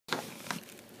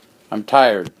I'm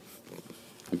tired.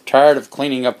 I'm tired of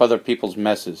cleaning up other people's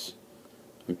messes.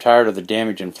 I'm tired of the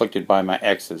damage inflicted by my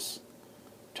exes.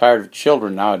 I'm tired of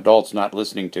children, now adults, not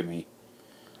listening to me.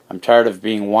 I'm tired of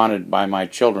being wanted by my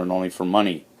children only for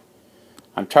money.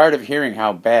 I'm tired of hearing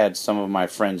how bad some of my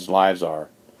friends' lives are.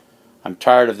 I'm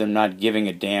tired of them not giving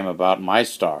a damn about my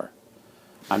star.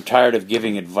 I'm tired of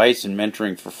giving advice and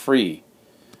mentoring for free.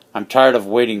 I'm tired of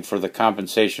waiting for the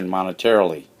compensation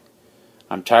monetarily.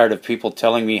 I'm tired of people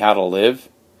telling me how to live.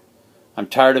 I'm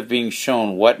tired of being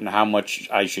shown what and how much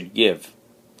I should give.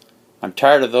 I'm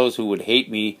tired of those who would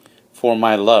hate me for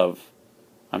my love.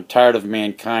 I'm tired of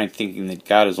mankind thinking that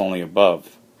God is only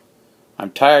above.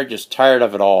 I'm tired, just tired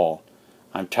of it all.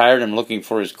 I'm tired and looking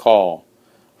for His call.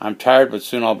 I'm tired, but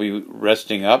soon I'll be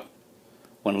resting up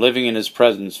when living in His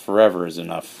presence forever is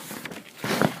enough.